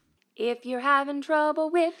If you're having trouble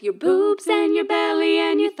with your boobs and your belly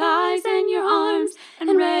and your thighs and your arms,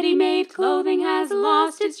 and ready-made clothing has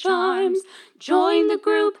lost its charms, join the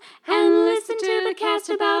group and listen to the cast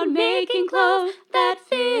about making clothes that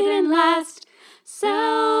fit and last.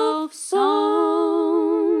 Self-sewn.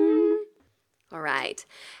 All right.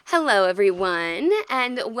 Hello, everyone,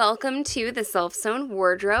 and welcome to the Self-Sewn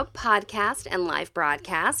Wardrobe podcast and live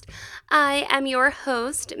broadcast. I am your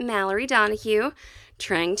host, Mallory Donahue,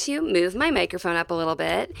 trying to move my microphone up a little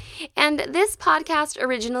bit. And this podcast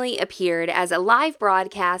originally appeared as a live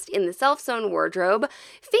broadcast in the Self-Sewn Wardrobe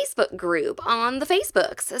Facebook group on the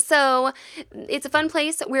Facebooks. So it's a fun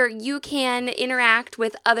place where you can interact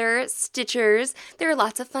with other stitchers. There are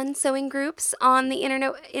lots of fun sewing groups on the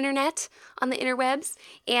internet, on the interwebs,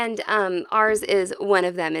 and ours is one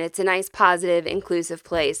of them, and it's a nice, positive, inclusive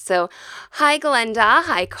place. So hi, Glenda.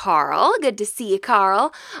 Hi, Carl. Good to see you,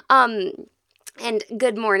 Carl. And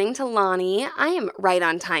good morning to Lonnie. I am right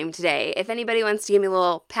on time today. If anybody wants to give me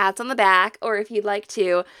little pats on the back, or if you'd like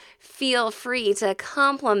to, feel free to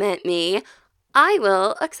compliment me. I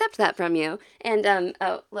will accept that from you. And,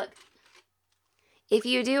 oh, look. If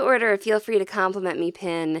you do order a feel free to compliment me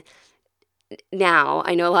pin now,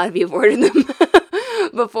 I know a lot of you have ordered them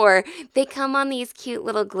before, they come on these cute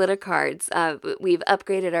little glitter cards. We've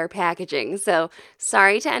upgraded our packaging, so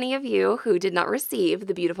sorry to any of you who did not receive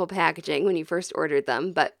the beautiful packaging when you first ordered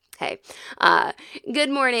them, but hey. Good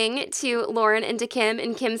morning to Lauren and to Kim,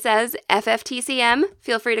 and Kim says, FFTCM,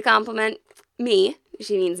 feel free to compliment me.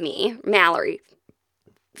 She means me, Mallory.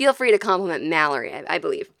 Feel free to compliment Mallory, I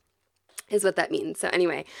believe, is what that means. So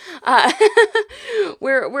anyway,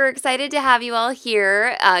 we're excited to have you all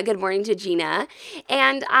here. Good morning to Gina.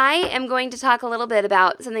 And I am going to talk a little bit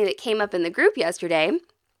about something that came up in the group yesterday.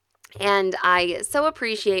 And I so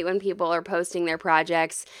appreciate when people are posting their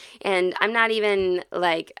projects. And I'm not even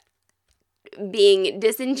like being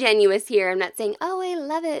disingenuous here. I'm not saying, oh, I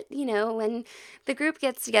love it, when the group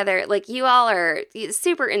gets together. Like, you all are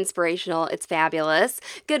super inspirational. It's fabulous.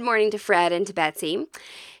 Good morning to Fred and to Betsy.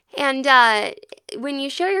 And when you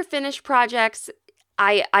share your finished projects,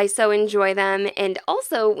 I so enjoy them. And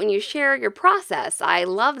also, when you share your process, I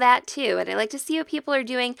love that too. And I like to see what people are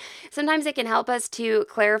doing. Sometimes it can help us to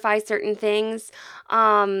clarify certain things.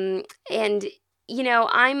 I'm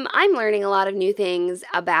learning a lot of new things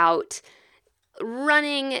about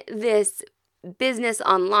running this business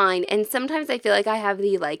online. And sometimes I feel like I have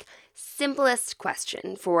the simplest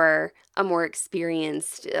question for a more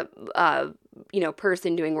experienced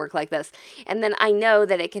person doing work like this. And then I know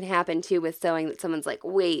that it can happen too with sewing, that someone's like,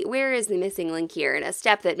 wait, where is the missing link here? And a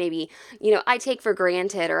step that maybe, I take for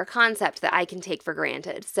granted, or a concept that I can take for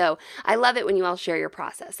granted. So I love it when you all share your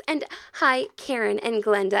process. And hi, Karen and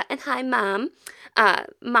Glenda, and hi, Mom.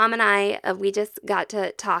 Mom and I, we just got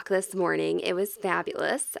to talk this morning. It was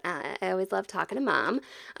fabulous. I always love talking to Mom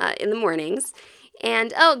in the mornings.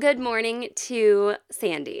 And, good morning to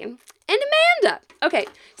Sandy and Amanda. Okay,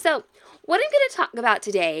 so what I'm going to talk about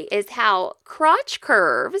today is how crotch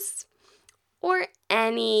curves, or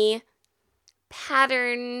any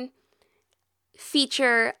pattern,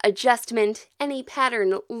 feature, adjustment, any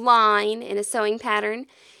pattern line in a sewing pattern,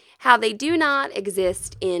 how they do not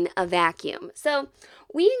exist in a vacuum. So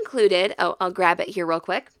we included, I'll grab it here real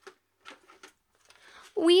quick.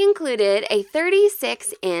 We included a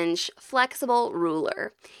 36-inch flexible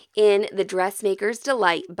ruler in the Dressmaker's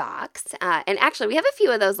Delight box. And actually, we have a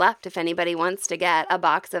few of those left if anybody wants to get a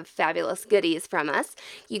box of fabulous goodies from us.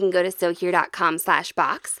 You can go to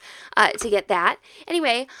sewhere.com/box to get that.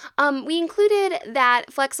 Anyway, we included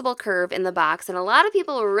that flexible curve in the box, and a lot of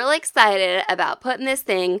people were really excited about putting this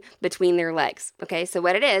thing between their legs. Okay, so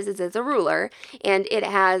what it is it's a ruler, and it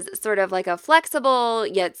has sort of like a flexible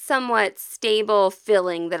yet somewhat stable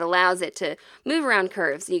filling that allows it to move around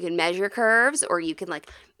curves. You can measure curves, or you can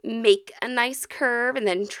make a nice curve and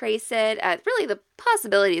then trace it. Really, the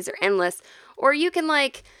possibilities are endless. Or you can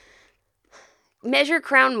measure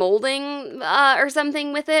crown molding or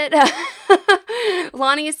something with it.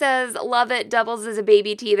 Lonnie says, love it, doubles as a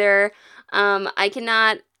baby teether. I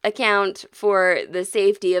cannot account for the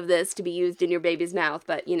safety of this to be used in your baby's mouth,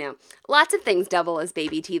 but lots of things double as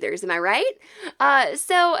baby teethers. Am I right?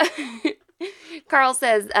 So Carl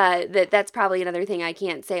says that's probably another thing I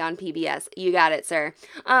can't say on PBS. You got it, sir.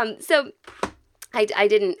 So we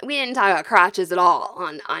didn't talk about crotches at all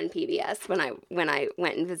on PBS when I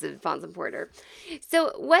went and visited Fons and Porter.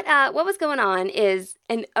 So what was going on is,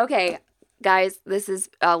 and okay, guys, this is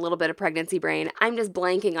a little bit of pregnancy brain. I'm just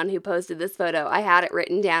blanking on who posted this photo. I had it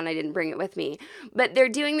written down. I didn't bring it with me. But they're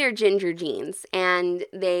doing their ginger jeans, and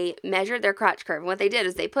they measured their crotch curve. And what they did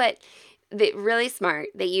is they put they really smart.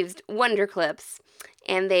 They used Wonder Clips,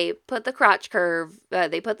 and they put the crotch curve,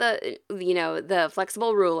 they put the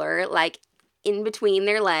flexible ruler, like, in between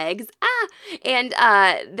their legs. And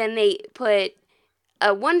then they put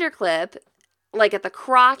a Wonder Clip, like, at the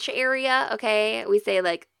crotch area, okay? We say,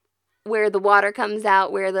 like, where the water comes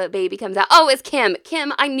out, where the baby comes out. Oh, it's Kim.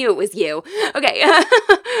 Kim, I knew it was you. Okay.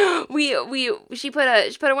 She put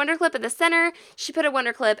a Wonder Clip at the center. She put a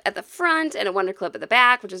Wonder Clip at the front and a Wonder Clip at the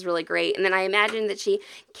back, which is really great. And then I imagine that she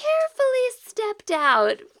carefully stepped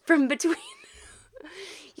out from between.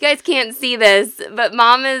 You guys can't see this, but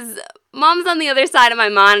mom's on the other side of my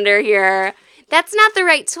monitor here. That's not the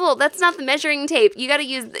right tool. That's not the measuring tape. You gotta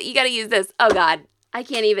use this. Oh God, I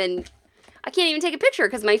can't even take a picture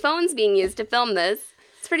because my phone's being used to film this.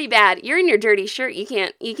 It's pretty bad. You're in your dirty shirt. You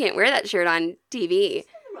can't wear that shirt on TV. What's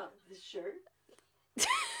wrong with this shirt?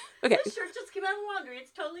 Okay. This shirt just came out of laundry.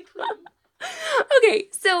 It's totally clean. Okay,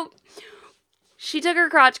 so she took her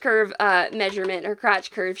crotch curve measurement, her crotch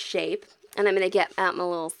curve shape, and I'm going to get out my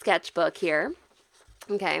little sketchbook here.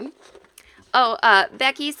 Okay. Oh,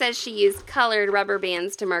 Becky says she used colored rubber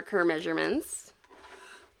bands to mark her measurements.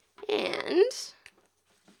 And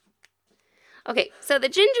okay, so the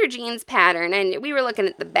ginger jeans pattern, and we were looking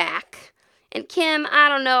at the back. And Kim, I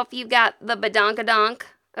don't know if you've got the badonkadonk,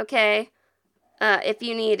 okay? If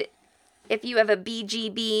you have a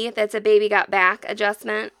BGB, that's a baby got back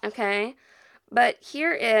adjustment, okay? But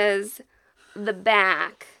here is the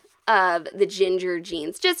back of the ginger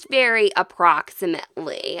jeans, just very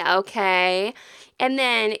approximately, okay? And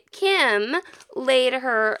then Kim laid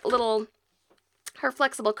her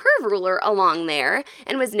flexible curve ruler along there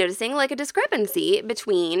and was noticing like a discrepancy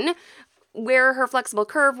between where her flexible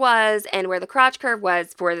curve was and where the crotch curve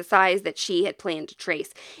was for the size that she had planned to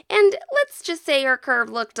trace. And let's just say her curve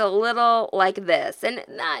looked a little like this. And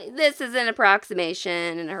this is an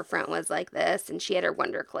approximation, and her front was like this, and she had her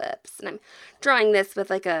Wonder Clips. And I'm drawing this with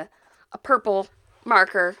like a purple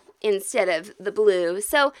marker instead of the blue.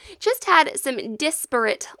 So just had some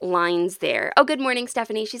disparate lines there. Oh, good morning,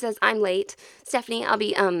 Stephanie. She says, I'm late. Stephanie, I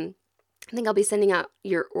think I'll be sending out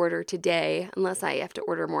your order today, unless I have to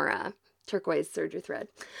order more turquoise serger thread.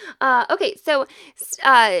 Okay, so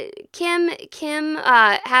Kim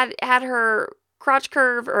had her crotch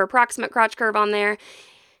curve or approximate crotch curve on there.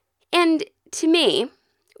 And to me,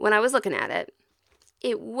 when I was looking at it,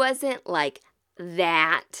 it wasn't like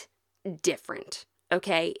that different.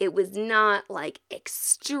 Okay, it was not like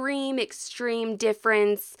extreme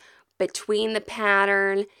difference between the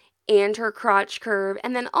pattern and her crotch curve.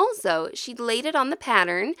 And then also, she laid it on the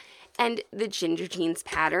pattern, and the ginger jeans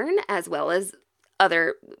pattern, as well as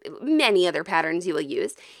many other patterns you will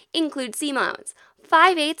use, include seam allowance.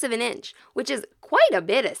 5/8 of an inch, which is quite a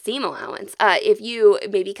bit of seam allowance. If you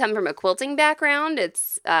maybe come from a quilting background,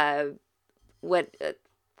 it's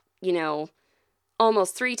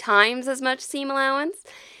almost 3 times as much seam allowance,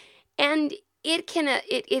 and it can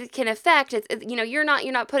affect. You're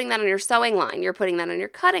not putting that on your sewing line. You're putting that on your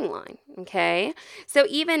cutting line. Okay, so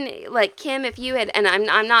even like Kim, if you had, and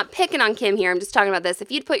I'm not picking on Kim here. I'm just talking about this.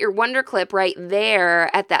 If you'd put your Wonder Clip right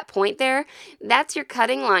there at that point there, that's your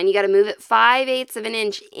cutting line. You got to move it 5/8 of an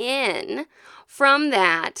inch in from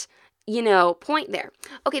that point there.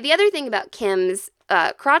 Okay, the other thing about Kim's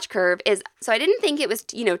crotch curve is, so I didn't think it was,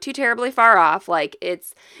 too terribly far off. Like,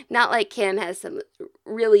 it's not like Kim has some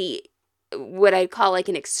really, what I'd call like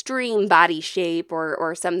an extreme body shape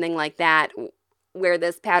or something like that, where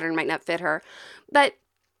this pattern might not fit her. But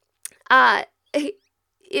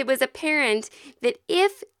it was apparent that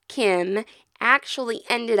if Kim actually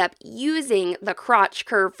ended up using the crotch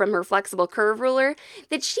curve from her flexible curve ruler,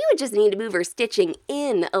 that she would just need to move her stitching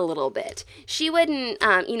in a little bit. She wouldn't,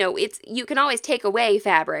 you can always take away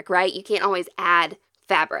fabric, right? You can't always add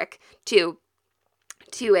fabric to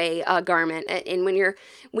a garment. And when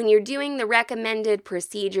you're doing the recommended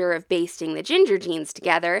procedure of basting the ginger jeans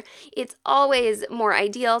together, it's always more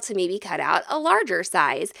ideal to maybe cut out a larger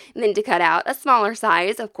size than to cut out a smaller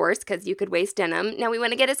size, of course, because you could waste denim. Now we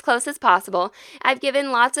want to get as close as possible. I've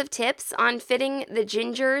given lots of tips on fitting the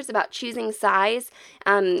gingers, about choosing size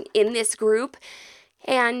in this group.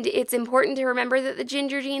 And it's important to remember that the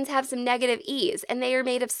ginger jeans have some negative ease, and they are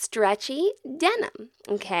made of stretchy denim,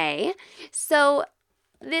 okay? So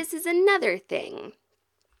this is another thing.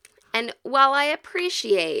 And while I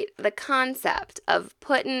appreciate the concept of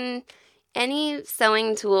putting any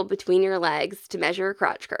sewing tool between your legs to measure a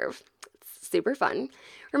crotch curve, it's super fun.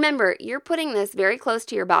 Remember, you're putting this very close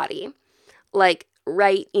to your body, like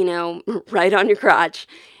right on your crotch.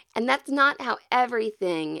 And that's not how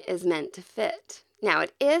everything is meant to fit. Now,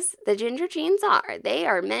 the ginger jeans they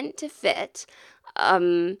are meant to fit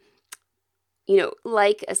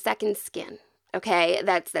like a second skin. Okay,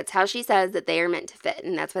 that's how she says that they are meant to fit,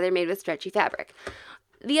 and that's why they're made with stretchy fabric.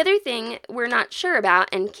 The other thing we're not sure about,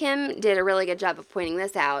 and Kim did a really good job of pointing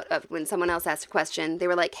this out, of when someone else asked a question, they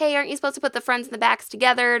were like, hey, aren't you supposed to put the fronts and the backs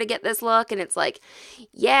together to get this look? And it's like,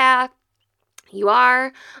 yeah, you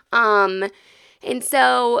are. And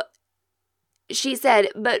so she said,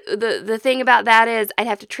 but the thing about that is I'd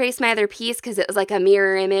have to trace my other piece because it was like a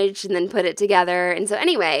mirror image and then put it together. And so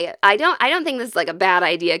anyway, I don't think this is like a bad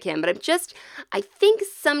idea, Kim, but I think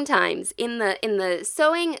sometimes in the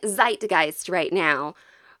sewing zeitgeist right now,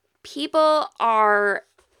 people are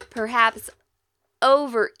perhaps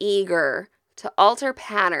overeager to alter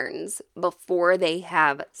patterns before they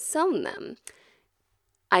have sewn them.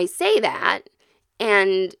 I say that,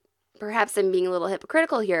 and perhaps I'm being a little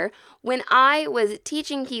hypocritical here. When I was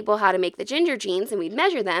teaching people how to make the ginger jeans and we'd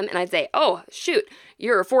measure them and I'd say, oh, shoot,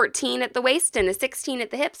 you're a 14 at the waist and a 16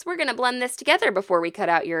 at the hips. We're going to blend this together before we cut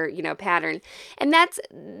out your, pattern. And that's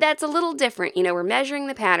a little different. We're measuring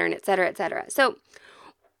the pattern, et cetera, et cetera. So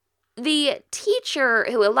the teacher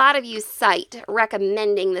who a lot of you cite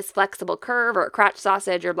recommending this flexible curve or crotch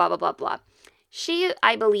sausage or blah, blah, blah, blah, she,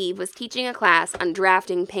 I believe, was teaching a class on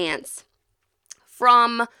drafting pants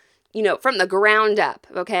from the ground up,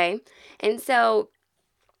 okay? And so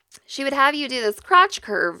she would have you do this crotch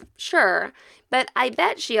curve, sure, but I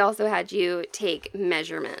bet she also had you take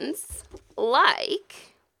measurements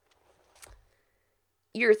like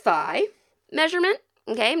your thigh measurement,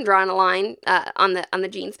 okay? I'm drawing a line on the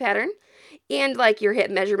jeans pattern, and like your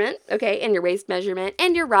hip measurement, okay, and your waist measurement,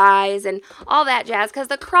 and your rise, and all that jazz, because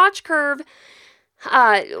the crotch curve,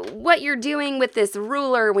 what you're doing with this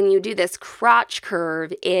ruler when you do this crotch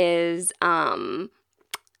curve is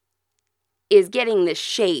getting the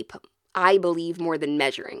shape, I believe, more than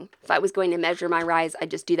measuring. If I was going to measure my rise,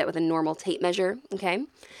 I'd just do that with a normal tape measure, okay?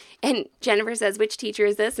 And Jennifer says, which teacher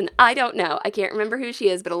is this? And I don't know. I can't remember who she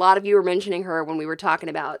is, but a lot of you were mentioning her when we were talking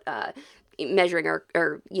about measuring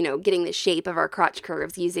or getting the shape of our crotch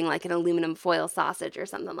curves using like an aluminum foil sausage or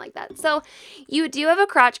something like that. So you do have a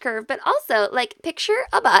crotch curve, but also like picture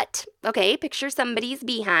a butt, okay? Picture somebody's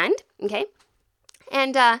behind, okay?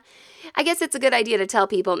 And I guess it's a good idea to tell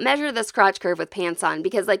people, measure this crotch curve with pants on,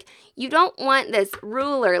 because like you don't want this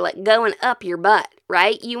ruler like going up your butt,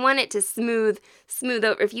 right? You want it to smooth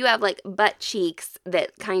over. If you have like butt cheeks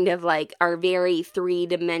that kind of like are very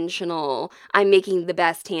three-dimensional, I'm making the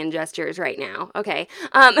best hand gestures right now, okay?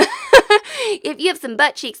 If you have some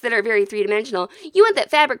butt cheeks that are very three-dimensional, you want that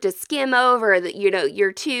fabric to skim over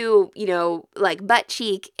your two, like butt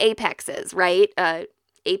cheek apexes, right?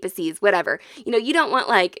 Apices, whatever. You don't want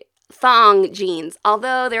like thong jeans,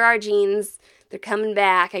 although there are jeans, they're coming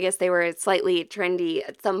back. I guess they were slightly trendy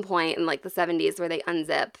at some point in like the 70s where they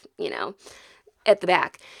unzip, at the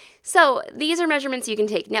back. So these are measurements you can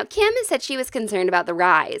take. Now, Kim has said she was concerned about the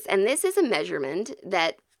rise, and this is a measurement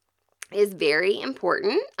that is very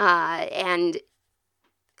important, and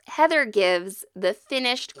Heather gives the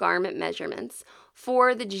finished garment measurements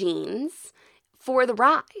for the jeans for the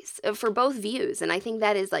rise, for both views. And I think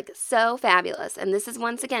that is like so fabulous. And this is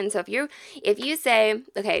once again, so if you say,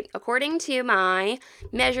 okay, according to my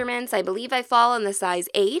measurements, I believe I fall in the size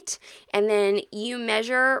 8, and then you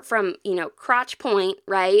measure from, crotch point,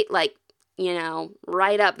 right? Like,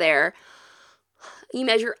 right up there. You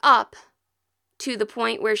measure up to the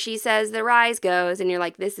point where she says the rise goes, and you're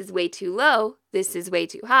like, this is way too low, this is way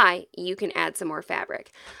too high, you can add some more fabric.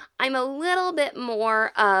 I'm a little bit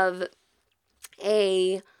more of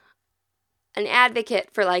an advocate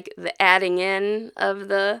for like the adding in of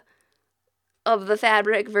the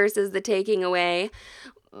fabric versus the taking away.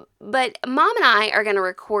 But Mom and I are going to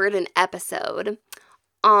record an episode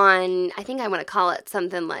on, I think I want to call it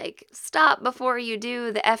something like stop before you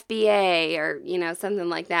do the FBA, or something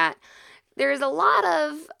like that. There's a lot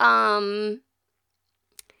of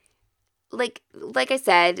like I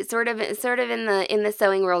said, sort of in the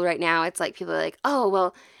sewing world right now, it's like people are like, oh,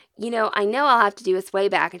 well, I know I'll have to do a sway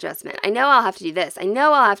back adjustment. I know I'll have to do this. I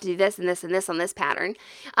know I'll have to do this and this and this on this pattern.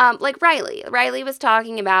 Like Riley. Riley was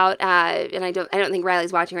talking about, and I don't think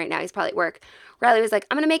Riley's watching right now. He's probably at work. Riley was like,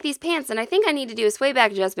 I'm going to make these pants, and I think I need to do a sway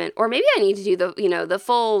back adjustment, or maybe I need to do the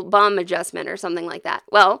full bum adjustment or something like that.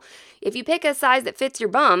 Well, if you pick a size that fits your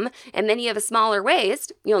bum, and then you have a smaller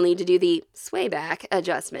waist, you'll need to do the sway back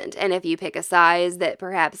adjustment. And if you pick a size that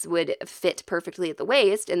perhaps would fit perfectly at the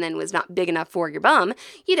waist, and then was not big enough for your bum,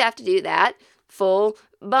 you'd have to do that full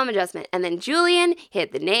bum adjustment. And then Julian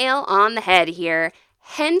hit the nail on the head here,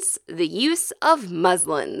 hence the use of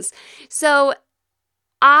muslins. So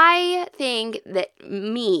I think that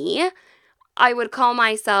I would call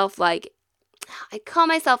myself like I call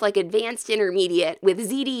myself like advanced intermediate, with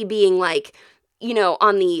ZD being like,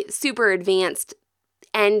 on the super advanced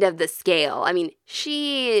end of the scale. I mean,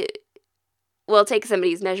 she will take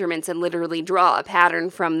somebody's measurements and literally draw a pattern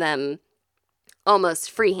from them almost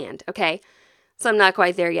freehand, okay? So I'm not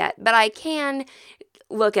quite there yet, but I can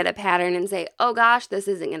look at a pattern and say, oh gosh, this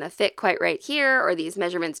isn't going to fit quite right here, or these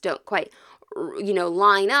measurements don't quite,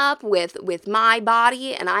 line up with my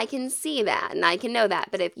body, and I can see that and I can know that.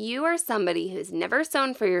 But if you are somebody who's never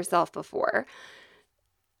sewn for yourself before,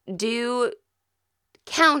 do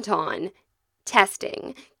count on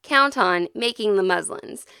testing, count on making the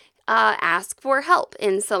muslins, ask for help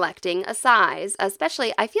in selecting a size.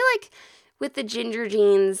 Especially, I feel like with the ginger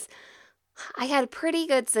jeans, I had pretty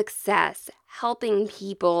good success helping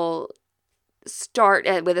people start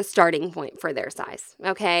with a starting point for their size.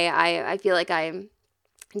 Okay, I feel like I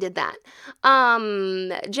did that.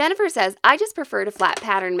 Jennifer says, I just prefer to flat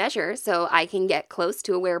pattern measure so I can get close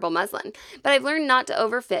to a wearable muslin, but I've learned not to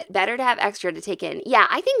overfit. Better to have extra to take in. Yeah,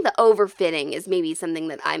 I think the overfitting is maybe something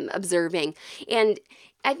that I'm observing, and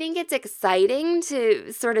I think it's exciting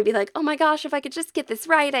to sort of be like, oh my gosh, if I could just get this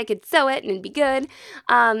right, I could sew it and it'd be good.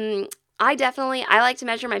 I like to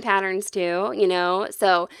measure my patterns too,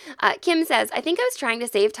 So Kim says, I think I was trying to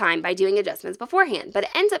save time by doing adjustments beforehand, but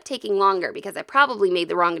it ends up taking longer because I probably made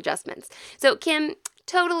the wrong adjustments. So Kim,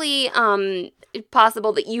 totally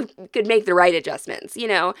possible that you could make the right adjustments.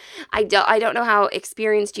 I don't know how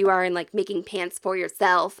experienced you are in like making pants for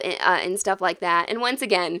yourself and stuff like that. And once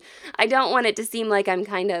again, I don't want it to seem like I'm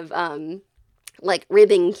kind of like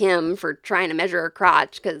ribbing Kim for trying to measure her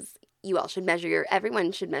crotch, because you all should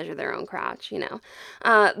everyone should measure their own crotch,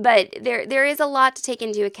 but there is a lot to take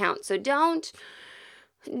into account. So don't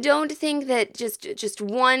think that just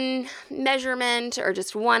one measurement or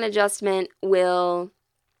just one adjustment will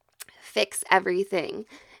fix everything.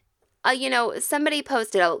 Somebody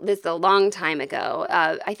posted this a long time ago.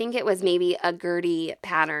 I think it was maybe a Gertie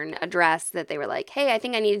pattern, a dress, that they were like, hey, I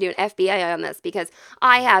think I need to do an FBI on this because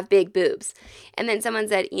I have big boobs. And then someone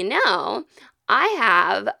said,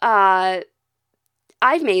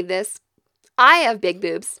 I've made this. I have big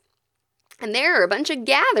boobs. And there are a bunch of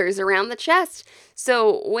gathers around the chest.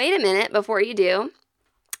 So wait a minute before you do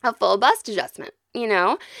a full bust adjustment,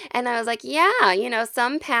 And I was like, yeah,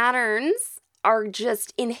 some patterns are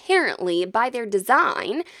just inherently, by their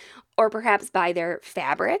design, or perhaps by their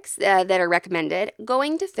fabrics that are recommended,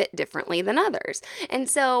 going to fit differently than others. And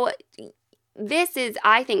so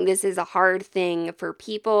I think this is a hard thing for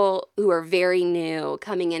people who are very new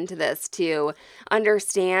coming into this to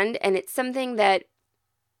understand. And it's something that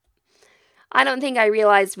I don't think I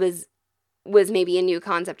realized was maybe a new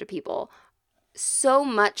concept to people. So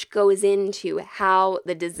much goes into how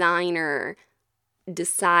the designer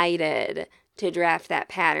decided to draft that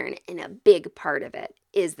pattern, and a big part of it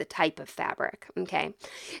is the type of fabric, okay?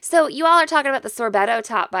 So you all are talking about the Sorbetto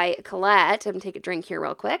top by Colette. I'm going to take a drink here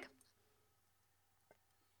real quick.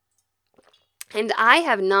 And I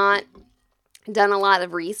have not done a lot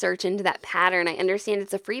of research into that pattern. I understand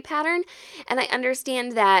it's a free pattern, and I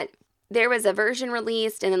understand that there was a version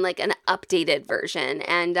released and then like an updated version,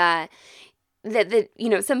 and that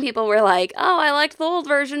some people were like, oh, I liked the old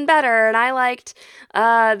version better, and I liked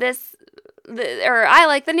or I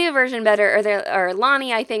like the new version better, or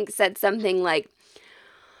Lonnie, I think, said something like,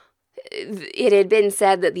 it had been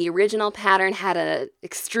said that the original pattern had a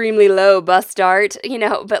extremely low bust dart,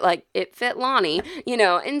 but like it fit Lonnie,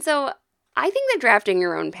 and so I think that drafting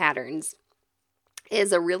your own patterns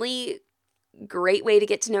is a really great way to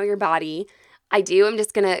get to know your body. I'm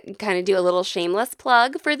just going to kind of do a little shameless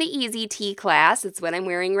plug for the Easy Tee class. It's what I'm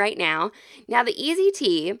wearing right now. Now, the Easy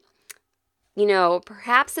Tee,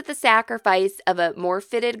 perhaps at the sacrifice of a more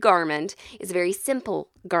fitted garment, is a very simple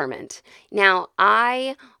garment. Now,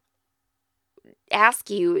 I ask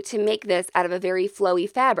you to make this out of a very flowy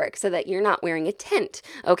fabric so that you're not wearing a tent,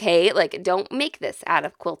 okay? Like, don't make this out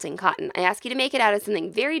of quilting cotton. I ask you to make it out of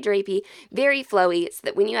something very drapey, very flowy, so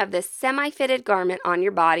that when you have this semi-fitted garment on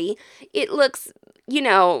your body, it looks,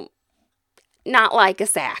 not like a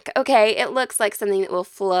sack, okay? It looks like something that will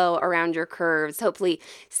flow around your curves, hopefully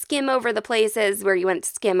skim over the places where you want to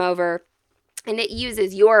skim over, and it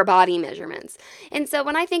uses your body measurements. And so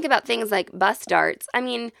when I think about things like bust darts, I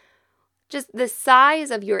mean, just the size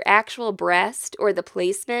of your actual breast or the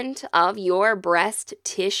placement of your breast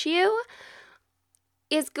tissue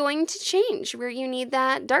is going to change where you need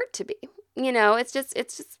that dart to be. It's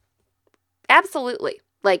just absolutely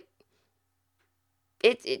like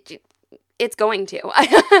it's going to.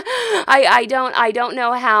 I don't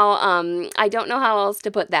know how else to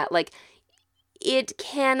put that. Like, it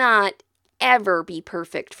cannot ever be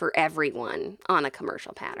perfect for everyone on a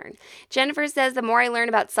commercial pattern. Jennifer says, the more I learn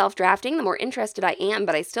about self-drafting, the more interested I am,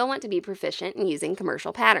 but I still want to be proficient in using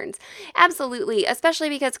commercial patterns. Absolutely, especially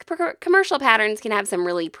because commercial patterns can have some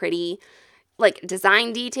really pretty, like,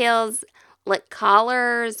 design details, like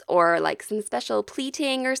collars or like some special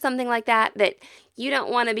pleating or something like that you don't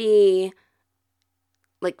want to be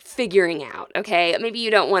like figuring out, okay? Maybe you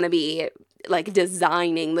don't want to be like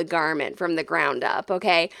designing the garment from the ground up,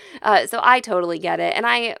 okay? So I totally get it. And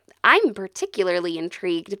I'm particularly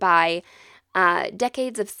intrigued by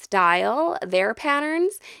Decades of Style, their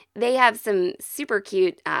patterns. They have some super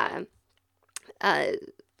cute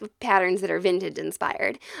patterns that are vintage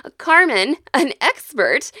inspired. Carmen, an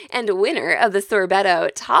expert and winner of the Sorbetto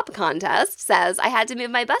top contest, says, I had to move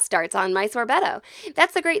my bust darts on my Sorbetto.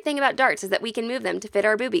 That's the great thing about darts, is that we can move them to fit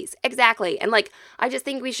our boobies. Exactly. And like, I just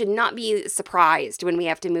think we should not be surprised when we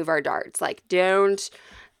have to move our darts. Like, just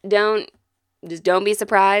don't be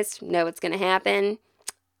surprised. Know what's going to happen.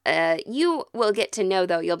 You will get to know,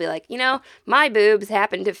 though. You'll be like, my boobs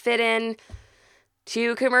happen to fit in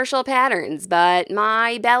 2 commercial patterns, but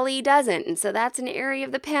my belly doesn't. And so that's an area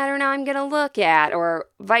of the pattern I'm going to look at, or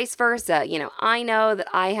vice versa. I know that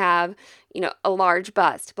I have, a large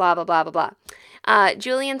bust, blah, blah, blah, blah, blah.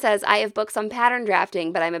 Julian says, I have books on pattern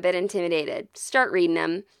drafting, but I'm a bit intimidated. Start reading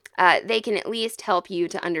them. They can at least help you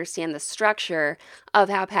to understand the structure of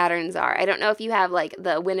how patterns are. I don't know if you have like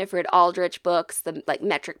the Winifred Aldrich books, the like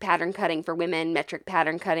metric pattern cutting for women, metric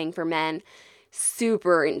pattern cutting for men.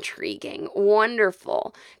 Super intriguing,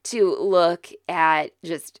 wonderful to look at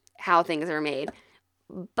just how things are made.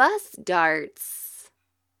 Bust darts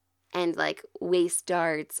and like waist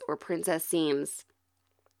darts or princess seams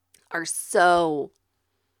are so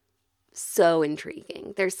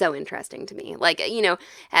intriguing. They're so interesting to me. Like,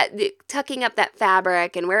 tucking up that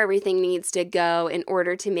fabric and where everything needs to go in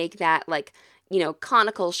order to make that like,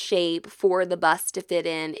 conical shape for the bust to fit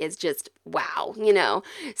in is just wow,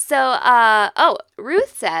 So,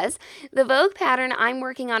 Ruth says, the Vogue pattern I'm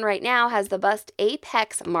working on right now has the bust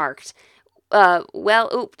apex marked. I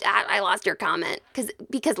lost your comment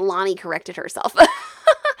because Lonnie corrected herself.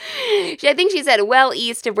 I think she said well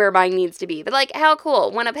east of where mine needs to be. But like, how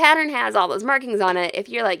cool. When a pattern has all those markings on it, if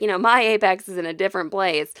you're like, my apex is in a different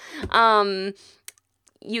place,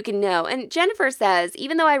 you can know. And Jennifer says,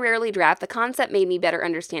 even though I rarely draft, the concept made me better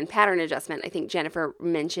understand pattern adjustment. I think Jennifer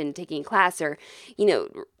mentioned taking a class or,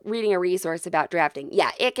 reading a resource about drafting.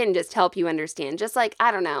 Yeah, it can just help you understand. Just like,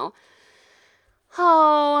 I don't know.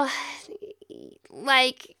 Oh,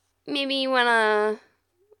 like maybe you want to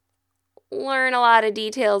learn a lot of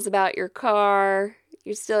details about your car.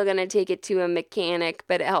 You're still going to take it to a mechanic,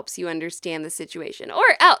 but it helps you understand the situation. Or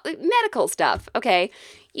medical stuff, okay?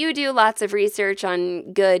 You do lots of research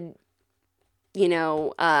on good,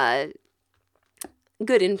 good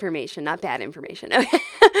information, not bad information.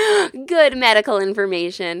 Good medical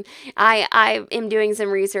information. I am doing some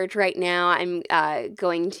research right now. I'm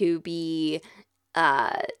going to be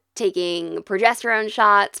taking progesterone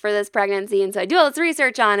shots for this pregnancy, and so I do all this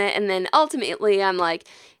research on it, and then ultimately I'm like,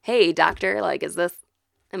 hey, doctor, like,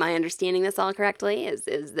 am I understanding this all correctly? Is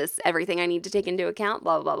this everything I need to take into account?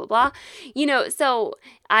 Blah, blah, blah, blah, blah. So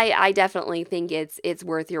I definitely think it's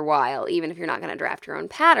worth your while, even if you're not going to draft your own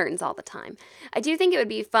patterns all the time. I do think it would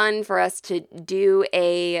be fun for us to do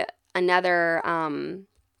another,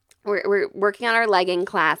 we're working on our legging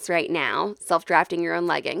class right now, self-drafting your own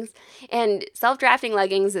leggings. And self-drafting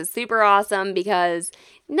leggings is super awesome because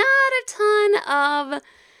not a ton of,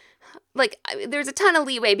 there's a ton of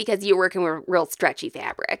leeway because you're working with real stretchy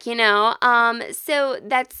fabric, So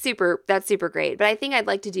that's super great. But I think I'd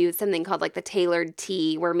like to do something called like the tailored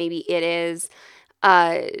tee, where maybe it is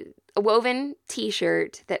a woven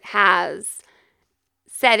t-shirt that has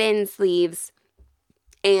set-in sleeves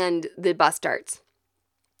and the bust darts.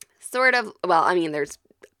 Sort of, there's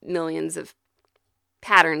millions of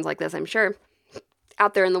patterns like this, I'm sure,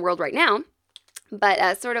 out there in the world right now.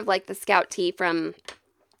 But sort of like the Scout tee from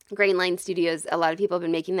Grain Line Studios, a lot of people have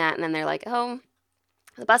been making that, and then they're like, oh,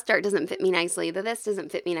 the bust dart doesn't fit me nicely, this doesn't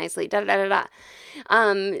fit me nicely, da-da-da-da-da.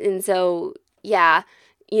 And so, yeah,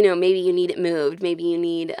 maybe you need it moved. Maybe you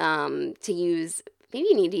need to use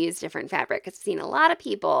different fabric. I've seen a lot of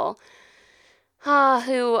people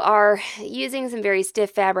who are using some very stiff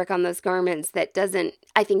fabric on those garments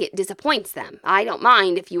I think it disappoints them. I don't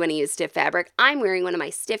mind if you want to use stiff fabric. I'm wearing one of my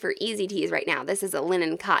stiffer easy tees right now. This is a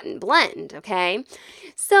linen cotton blend, okay?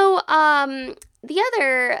 So, the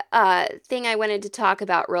other thing I wanted to talk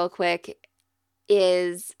about real quick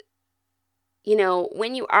is,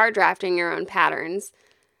 when you are drafting your own patterns,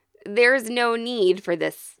 there's no need for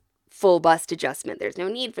this full bust adjustment. There's no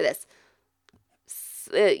need for this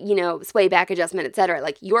sway back adjustment, etc.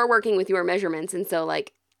 Like, you're working with your measurements, and so,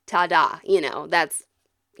 like, ta-da,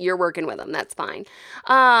 you're working with them. That's fine.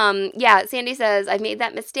 Yeah, Sandy says, I've made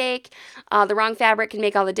that mistake. The wrong fabric can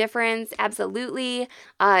make all the difference. Absolutely.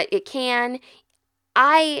 It can.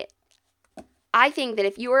 I think that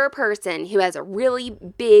if you're a person who has a really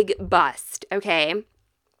big bust, okay,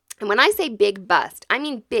 and when I say big bust, I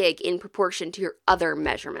mean big in proportion to your other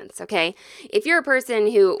measurements, okay? If you're a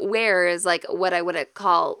person who wears like what I would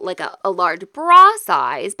call like a large bra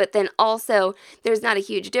size, but then also there's not a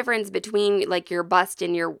huge difference between like your bust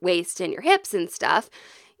and your waist and your hips and stuff,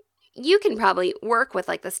 you can probably work with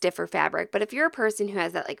like the stiffer fabric. But if you're a person who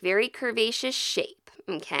has that like very curvaceous shape,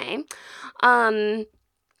 okay,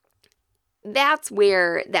 that's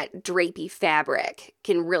where that drapey fabric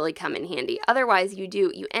can really come in handy. Otherwise,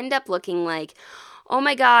 you end up looking like, oh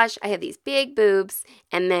my gosh, I have these big boobs,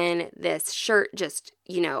 and then this shirt just,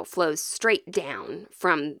 flows straight down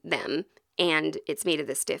from them, and it's made of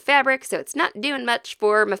this stiff fabric, so it's not doing much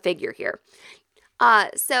for my figure here.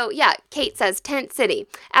 So yeah, Kate says tent city.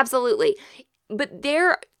 Absolutely. But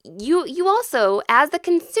you also, as the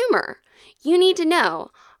consumer, you need to know,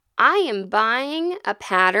 I am buying a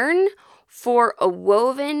pattern for a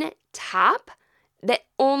woven top that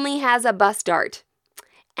only has a bust dart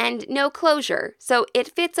and no closure. So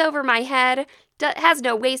it fits over my head, has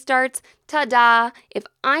no waist darts. Ta-da! If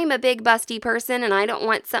I'm a big busty person and I don't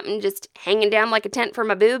want something just hanging down like a tent for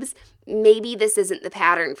my boobs, maybe this isn't the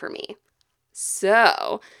pattern for me.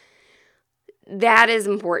 So that is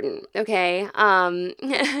important, okay?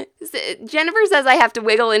 Jennifer says I have to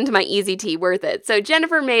wiggle into my Easy Tee, worth it. So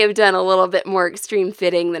Jennifer may have done a little bit more extreme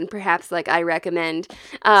fitting than perhaps like I recommend,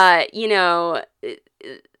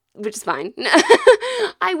 which is fine.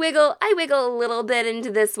 I wiggle a little bit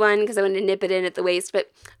into this one because I want to nip it in at the waist. But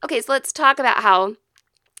okay, so let's talk about how,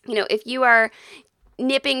 if you are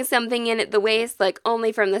nipping something in at the waist, like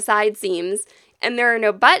only from the side seams, and there are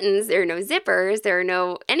no buttons, there are no zippers, there are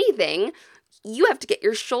no anything, you have to get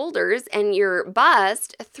your shoulders and your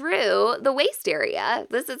bust through the waist area.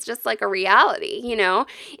 This is just like a reality,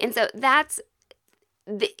 And so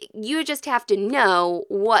you just have to know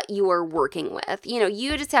what you are working with.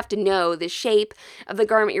 You just have to know the shape of the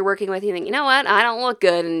garment you're working with. You think, you know what? I don't look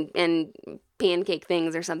good in pancake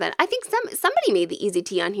things or something. I think somebody made the Easy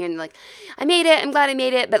Tee on here and like, I made it. I'm glad I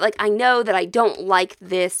made it. But like, I know that I don't like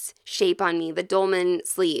this shape on me, the dolman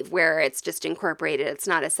sleeve where it's just incorporated. It's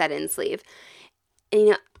not a set-in sleeve.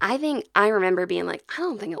 And, I remember being like, I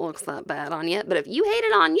don't think it looks that bad on you. But if you hate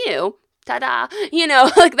it on you, ta-da,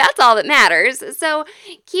 like that's all that matters. So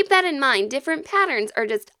keep that in mind. Different patterns are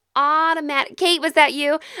just automatic. Kate, was that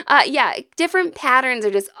you? Yeah, different patterns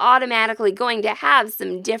are just automatically going to have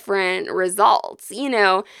some different results,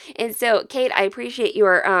 And so, Kate, I appreciate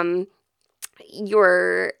your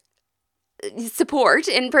support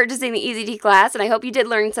in purchasing the Easy Tee class, and I hope you did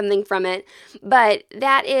learn something from it. But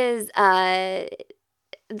that is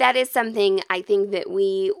something I think that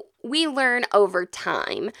we learn over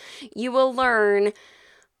time. You will learn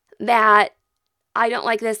that I don't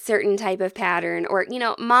like this certain type of pattern, or,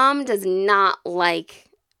 Mom does not like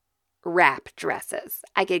wrap dresses.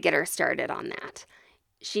 I could get her started on that.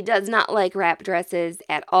 She does not like wrap dresses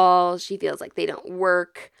at all. She feels like they don't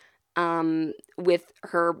work with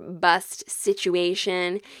her bust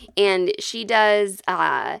situation. And she does,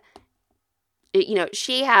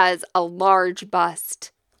 she has a large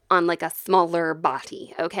bust on like a smaller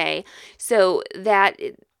body, okay? So that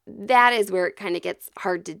is where it kind of gets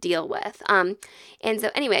hard to deal with. And so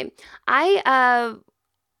anyway, I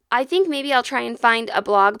think maybe I'll try and find a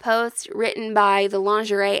blog post written by the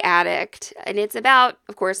Lingerie Addict, and it's about,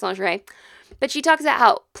 of course, lingerie. But she talks about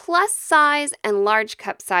how plus size and large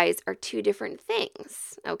cup size are two different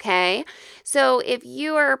things, okay? So if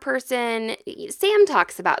you are a person, Sam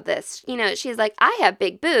talks about this, she's like, I have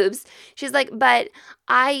big boobs. She's like, but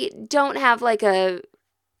I don't have like a,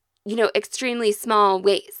 extremely small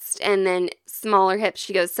waist and then smaller hips.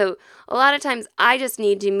 She goes, so a lot of times I just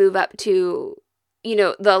need to move up to,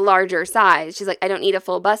 the larger size. She's like, I don't need a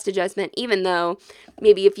full bust adjustment, even though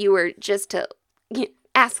maybe if you were just to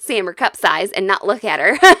ask Sam her cup size and not look at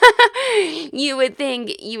her, you would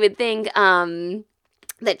think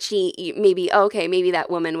that she maybe that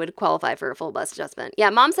woman would qualify for a full bust adjustment.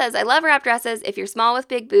 Yeah, Mom says, I love wrap dresses. If you're small with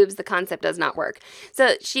big boobs, the concept does not work.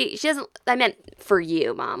 So she doesn't, I meant for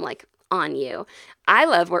you, Mom, like on you. I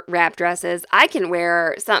love wrap dresses. I can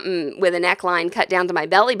wear something with a neckline cut down to my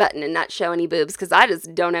belly button and not show any boobs because I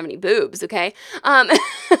just don't have any boobs, okay?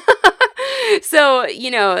 So,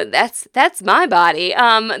 that's my body.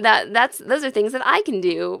 Those are things that I can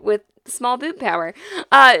do with small boob power.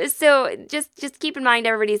 So just keep in mind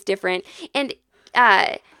everybody's different. And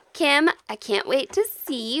Kim, I can't wait to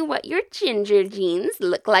see what your ginger jeans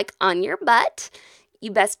look like on your butt.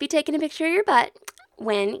 You best be taking a picture of your butt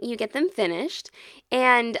when you get them finished.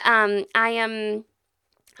 And I'm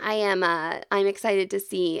excited to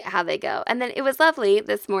see how they go. And then it was lovely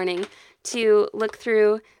this morning to look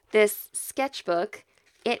through this sketchbook.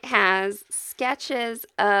 It has sketches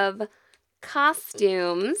of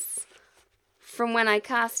costumes from when I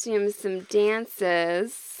costumed some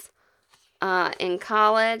dances in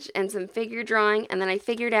college and some figure drawing. And then I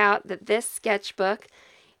figured out that this sketchbook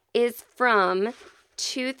is from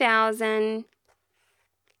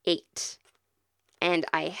 2008. And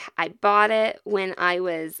I bought it when I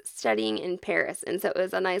was studying in Paris. And so it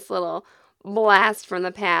was a nice little blast from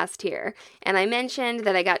the past here. And I mentioned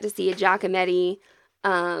that I got to see a Giacometti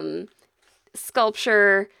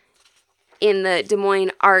sculpture in the Des Moines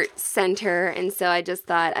Art Center. And so I just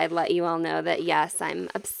thought I'd let you all know that, yes, I'm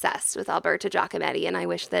obsessed with Alberto Giacometti, and I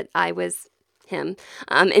wish that I was him.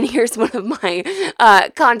 And here's one of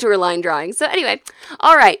my contour line drawings. So anyway,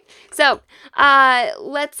 all right. So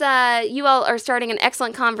let's, you all are starting an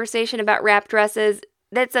excellent conversation about wrap dresses.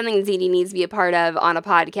 That's something ZD needs to be a part of on a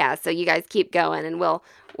podcast. So you guys keep going, and we'll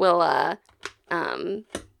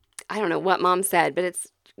I don't know what Mom said, but it's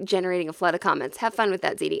generating a flood of comments. Have fun with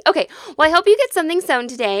that, ZD. Okay, well, I hope you get something sewn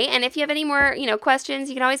today, and if you have any more, questions,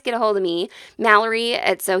 you can always get a hold of me,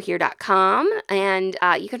 Mallory@sewhere.com, and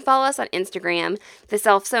you can follow us on Instagram, The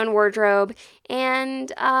Self Sewn Wardrobe,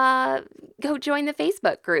 and go join the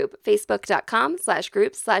Facebook group,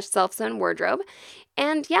 facebook.com/group/self-sewn wardrobe,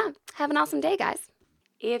 and yeah, have an awesome day, guys.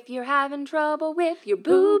 If you're having trouble with your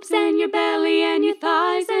boobs and your belly and your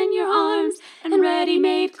thighs and your arms, and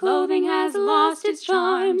ready-made clothing has lost its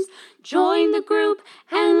charms, join the group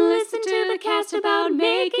and listen to the cast about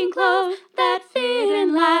making clothes